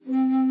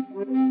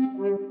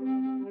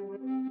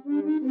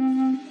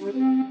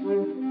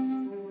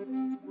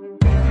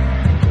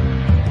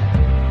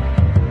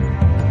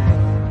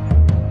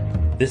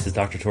This is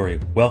Dr. Tori.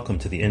 Welcome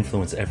to the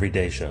Influence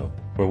Everyday Show,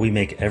 where we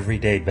make every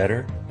day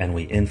better and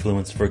we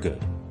influence for good.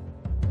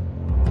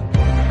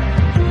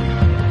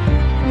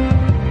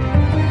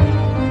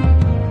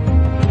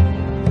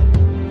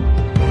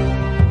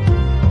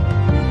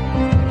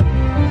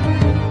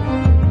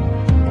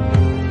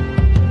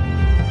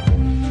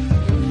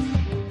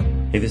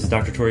 Hey, this is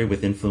Dr. Tori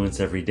with Influence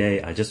Every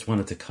Day. I just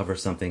wanted to cover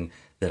something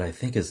that I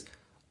think is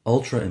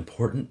ultra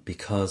important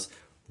because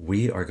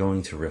we are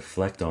going to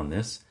reflect on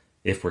this,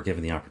 if we're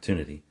given the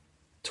opportunity,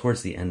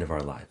 towards the end of our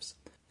lives.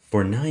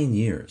 For 9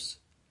 years,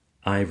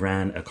 I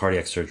ran a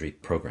cardiac surgery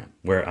program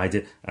where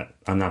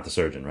I'm not the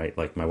surgeon, right?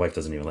 Like my wife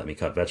doesn't even let me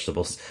cut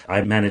vegetables.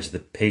 I managed the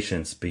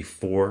patients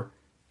before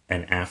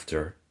and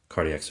after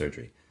cardiac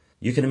surgery.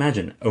 You can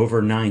imagine,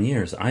 over 9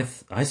 years,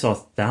 I saw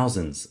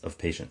thousands of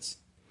patients.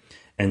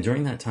 And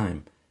during that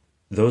time,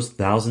 those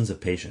thousands of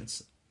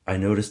patients, I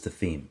noticed a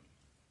theme.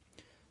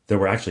 There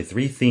were actually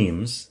 3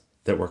 themes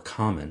that were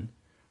common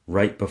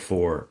right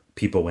before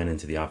people went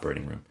into the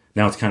operating room.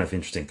 Now it's kind of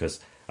interesting because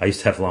I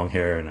used to have long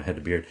hair and I had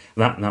a beard.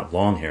 Not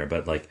long hair,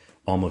 but like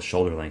almost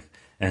shoulder length.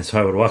 And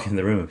so I would walk in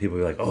the room and people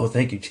would be like, "Oh,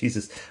 thank you,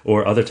 Jesus."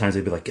 Or other times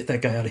they'd be like, "Get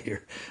that guy out of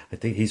here. I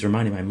think he's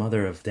reminding my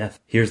mother of death."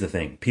 Here's the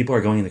thing. People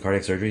are going into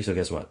cardiac surgery, so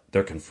guess what?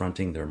 They're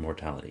confronting their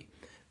mortality.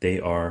 They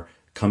are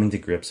coming to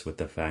grips with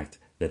the fact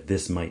that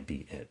this might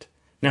be it.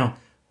 Now,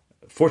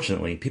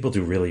 fortunately, people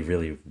do really,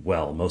 really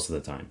well most of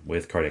the time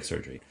with cardiac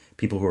surgery.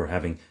 People who are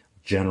having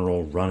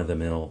general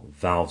run-of-the-mill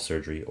valve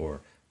surgery or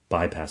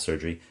bypass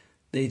surgery,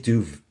 they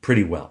do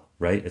pretty well,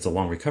 right? It's a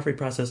long recovery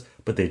process,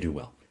 but they do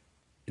well.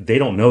 They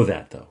don't know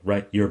that though,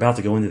 right? You're about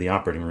to go into the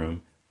operating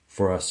room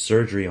for a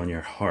surgery on your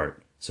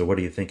heart. So what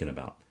are you thinking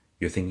about?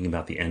 You're thinking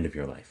about the end of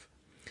your life.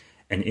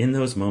 And in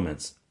those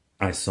moments,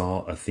 I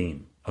saw a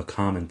theme, a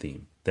common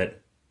theme, that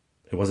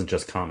it wasn't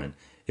just common.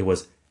 It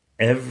was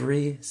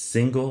every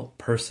single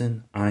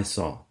person I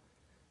saw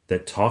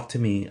that talked to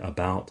me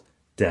about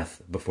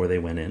death before they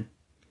went in,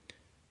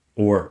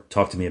 or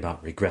talked to me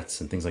about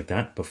regrets and things like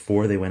that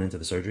before they went into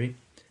the surgery.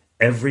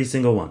 Every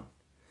single one.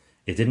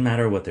 It didn't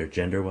matter what their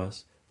gender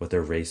was, what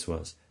their race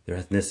was, their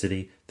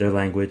ethnicity, their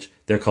language,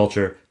 their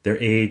culture, their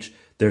age,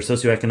 their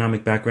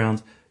socioeconomic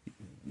background.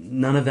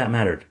 None of that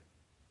mattered.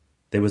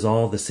 They was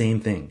all the same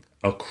thing,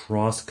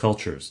 across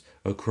cultures,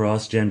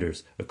 across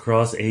genders,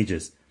 across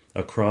ages,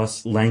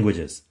 across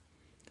languages.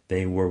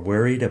 They were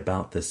worried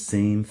about the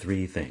same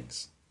 3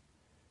 things.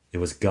 It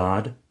was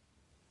God,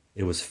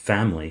 it was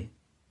family,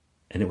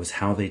 and it was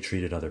how they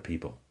treated other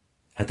people.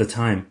 At the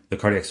time, the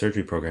cardiac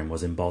surgery program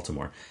was in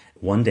Baltimore.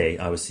 One day,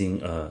 I was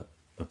seeing a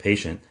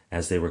patient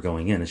as they were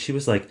going in, and she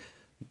was like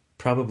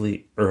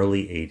probably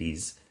early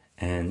 80s,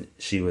 and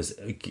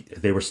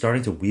they were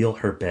starting to wheel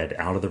her bed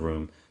out of the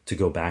room to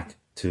go back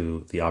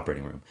to the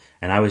operating room.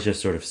 And I was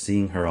just sort of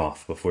seeing her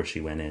off before she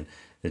went in,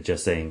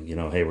 just saying,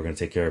 "Hey, we're going to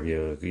take care of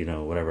you,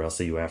 whatever, I'll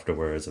see you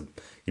afterwards,"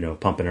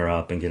 pumping her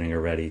up and getting her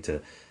ready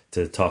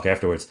to talk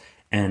afterwards.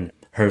 And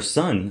her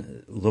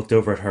son looked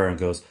over at her and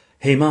goes,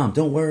 "Hey, Mom,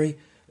 don't worry.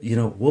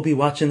 We'll be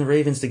watching the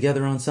Ravens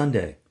together on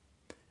Sunday."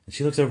 And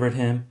she looks over at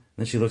him, and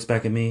then she looks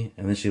back at me,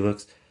 and then she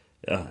looks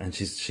at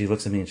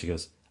me and she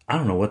goes, "I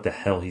don't know what the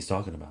hell he's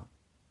talking about.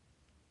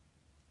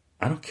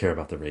 I don't care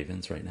about the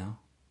Ravens right now."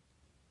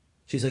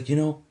 She's like,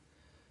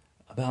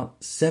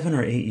 about 7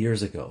 or 8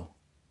 years ago,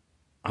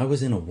 I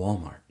was in a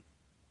Walmart,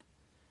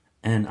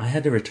 and I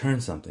had to return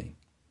something,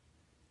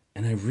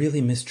 and I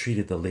really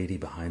mistreated the lady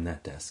behind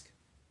that desk.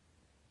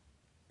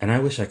 And I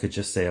wish I could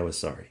just say I was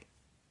sorry.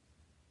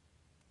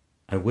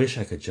 I wish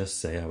I could just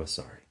say I was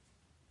sorry.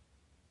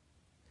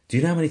 Do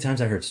you know how many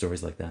times I heard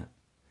stories like that?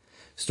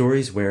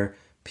 Stories where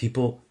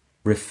people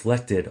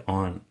reflected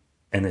on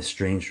an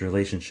estranged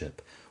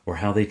relationship or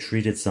how they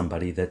treated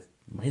somebody that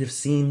might have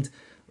seemed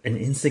an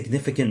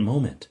insignificant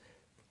moment.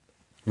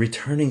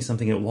 Returning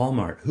something at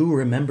Walmart. Who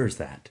remembers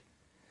that?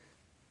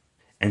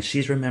 And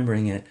she's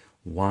remembering it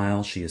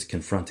while she is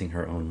confronting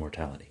her own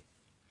mortality.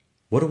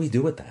 What do we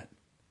do with that?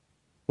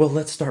 Well,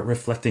 let's start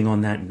reflecting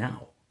on that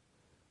now.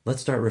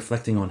 Let's start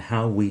reflecting on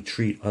how we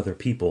treat other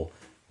people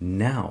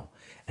now.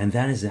 And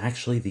that is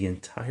actually the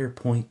entire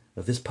point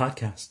of this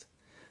podcast.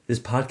 This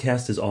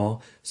podcast is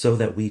all so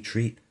that we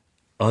treat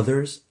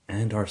others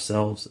and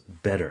ourselves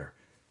better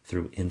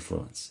through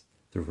influence,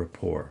 through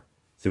rapport,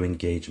 through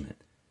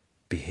engagement,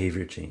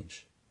 behavior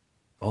change.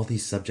 All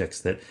these subjects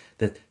that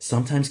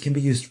sometimes can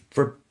be used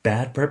for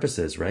bad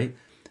purposes, right?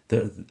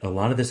 A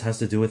lot of this has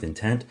to do with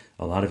intent.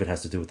 A lot of it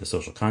has to do with the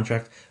social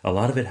contract. A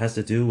lot of it has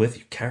to do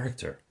with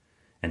character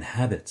and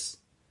habits.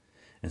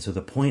 And so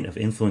the point of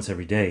Influence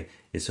Every Day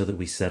is so that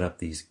we set up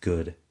these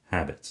good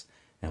habits.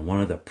 And one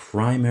of the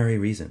primary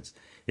reasons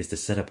is to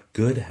set up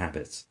good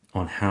habits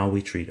on how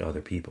we treat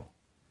other people.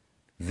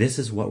 This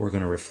is what we're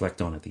going to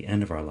reflect on at the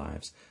end of our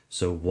lives.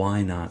 So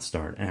why not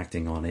start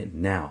acting on it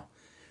now?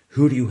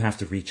 Who do you have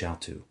to reach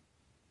out to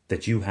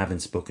that you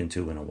haven't spoken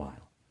to in a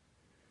while?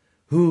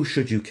 Who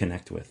should you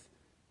connect with?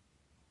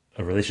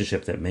 A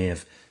relationship that may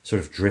have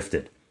sort of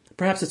drifted.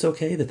 Perhaps it's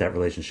okay that that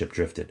relationship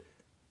drifted,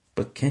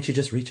 but can't you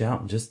just reach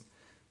out and just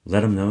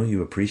let them know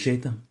you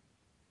appreciate them?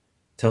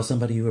 Tell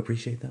somebody you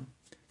appreciate them.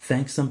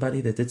 Thank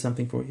somebody that did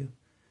something for you.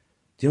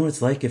 Do you know what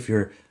it's like if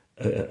you're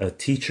a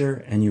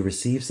teacher and you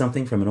receive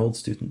something from an old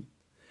student?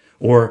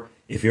 Or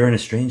if you're an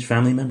estranged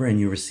family member and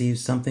you receive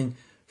something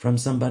from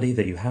somebody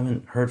that you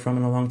haven't heard from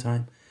in a long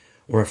time?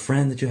 Or a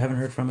friend that you haven't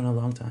heard from in a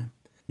long time?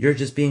 You're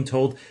just being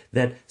told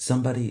that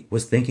somebody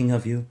was thinking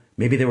of you.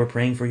 Maybe they were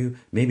praying for you.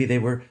 Maybe they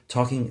were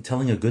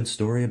telling a good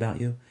story about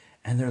you.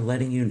 And they're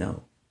letting you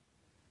know.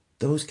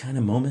 Those kind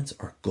of moments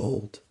are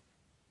gold.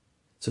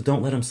 So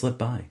don't let them slip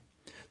by.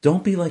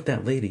 Don't be like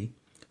that lady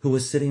who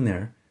was sitting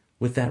there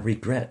with that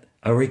regret,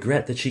 a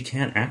regret that she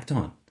can't act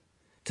on.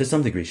 To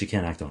some degree, she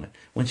can't act on it.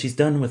 When she's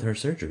done with her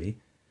surgery,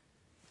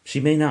 she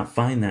may not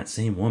find that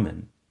same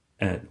woman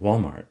at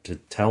Walmart to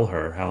tell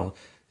her how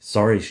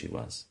sorry she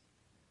was.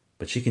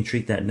 But she can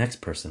treat that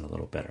next person a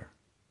little better,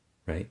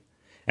 right?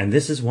 And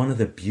this is one of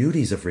the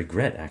beauties of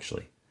regret,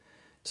 actually.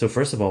 So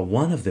first of all,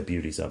 one of the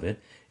beauties of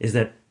it is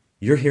that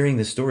you're hearing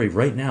this story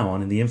right now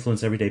on the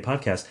Influence Everyday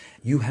podcast.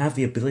 You have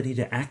the ability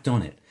to act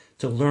on it,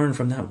 to learn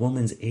from that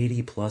woman's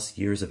 80 plus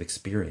years of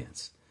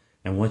experience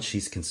and what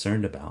she's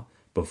concerned about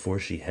before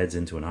she heads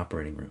into an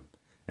operating room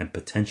and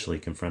potentially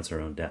confronts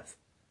her own death.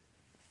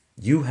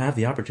 You have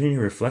the opportunity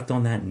to reflect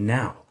on that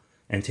now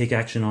and take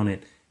action on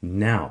it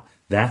now.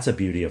 That's a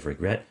beauty of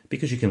regret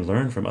because you can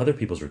learn from other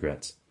people's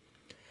regrets.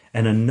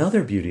 And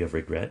another beauty of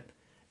regret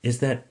is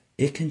that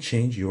it can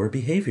change your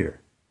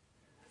behavior.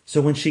 So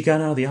when she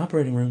got out of the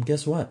operating room,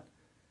 guess what?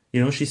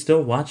 She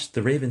still watched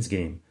the Ravens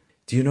game.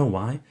 Do you know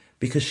why?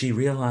 Because she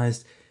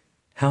realized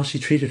how she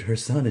treated her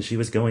son as she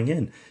was going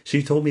in.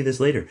 She told me this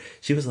later.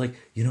 She was like,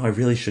 I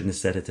really shouldn't have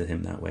said it to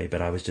him that way,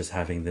 but I was just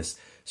having this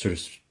sort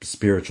of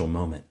spiritual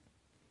moment.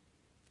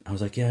 I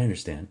was like, yeah, I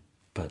understand,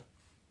 but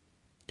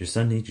your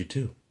son needs you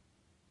too,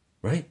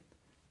 right?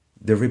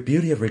 The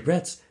beauty of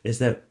regrets is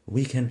that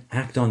we can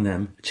act on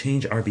them,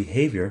 change our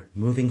behavior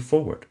moving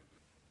forward.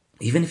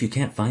 Even if you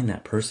can't find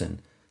that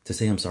person to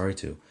say I'm sorry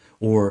to,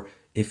 or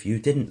if you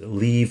didn't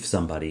leave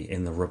somebody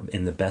in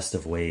the best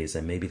of ways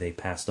and maybe they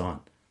passed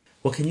on,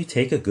 well, can you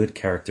take a good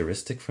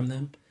characteristic from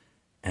them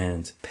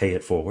and pay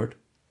it forward?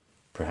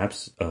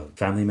 Perhaps a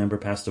family member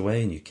passed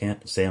away and you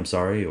can't say I'm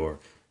sorry or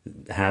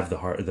have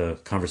the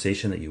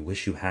conversation that you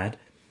wish you had,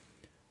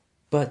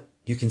 but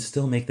you can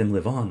still make them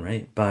live on,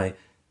 right? By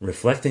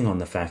reflecting on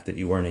the fact that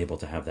you weren't able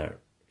to have that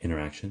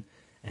interaction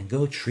and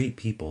go treat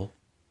people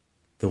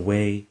the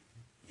way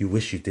you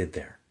wish you did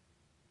there.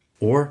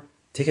 Or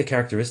take a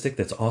characteristic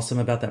that's awesome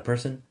about that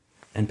person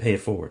and pay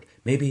it forward.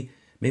 Maybe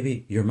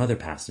your mother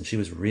passed and she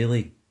was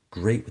really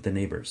great with the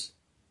neighbors.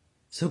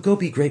 So go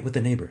be great with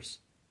the neighbors.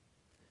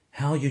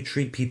 How you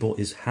treat people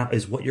is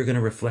what you're going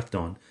to reflect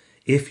on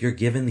if you're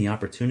given the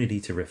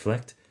opportunity to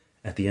reflect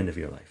at the end of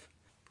your life.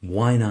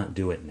 Why not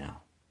do it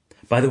now?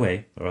 By the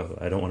way,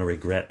 I don't want to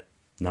regret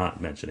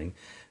not mentioning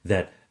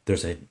that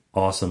there's an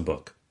awesome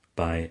book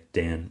by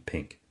Dan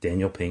Pink.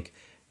 Daniel Pink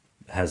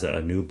has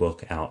a new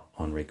book out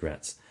on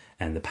regrets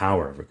and the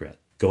power of regret.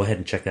 Go ahead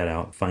and check that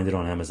out. Find it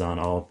on Amazon.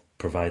 I'll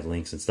provide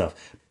links and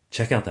stuff.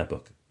 Check out that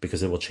book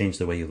because it will change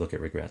the way you look at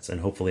regrets.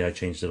 And hopefully I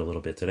changed it a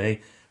little bit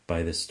today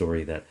by this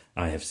story that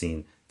I have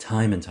seen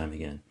time and time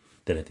again,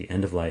 that at the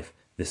end of life,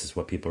 this is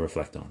what people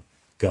reflect on: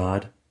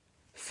 God,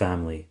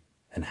 family,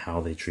 and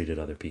how they treated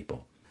other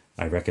people.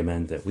 I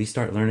recommend that we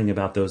start learning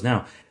about those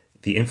now.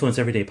 The Influence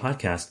Everyday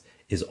podcast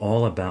is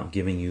all about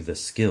giving you the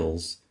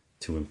skills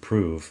to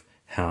improve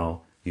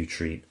how you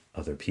treat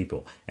other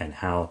people and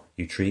how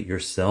you treat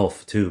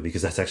yourself too,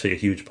 because that's actually a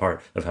huge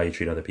part of how you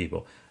treat other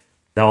people.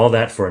 Now, all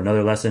that for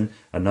another lesson,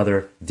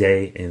 another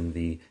day in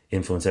the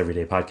Influence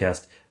Everyday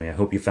podcast. I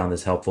hope you found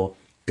this helpful.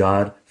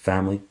 God,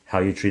 family, how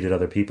you treated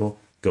other people.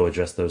 Go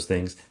address those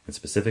things, and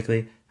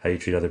specifically how you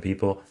treat other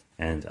people.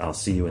 And I'll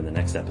see you in the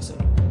next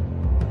episode.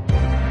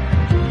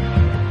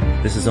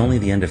 This is only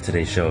the end of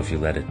today's show if you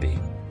let it be.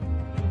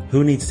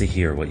 Who needs to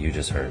hear what you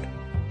just heard?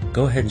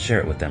 Go ahead and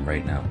share it with them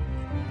right now.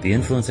 The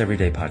Influence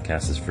Everyday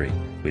podcast is free.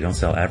 We don't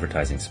sell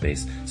advertising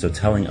space, so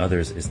telling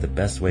others is the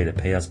best way to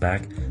pay us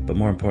back, but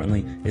more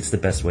importantly, it's the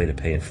best way to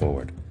pay it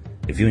forward.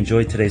 If you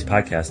enjoyed today's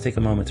podcast, take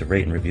a moment to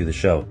rate and review the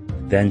show.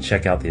 Then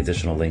check out the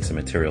additional links and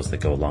materials that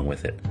go along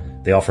with it.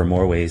 They offer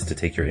more ways to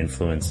take your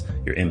influence,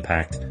 your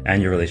impact,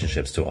 and your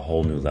relationships to a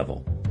whole new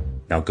level.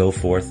 Now go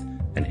forth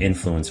and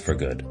influence for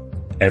good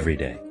every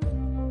day.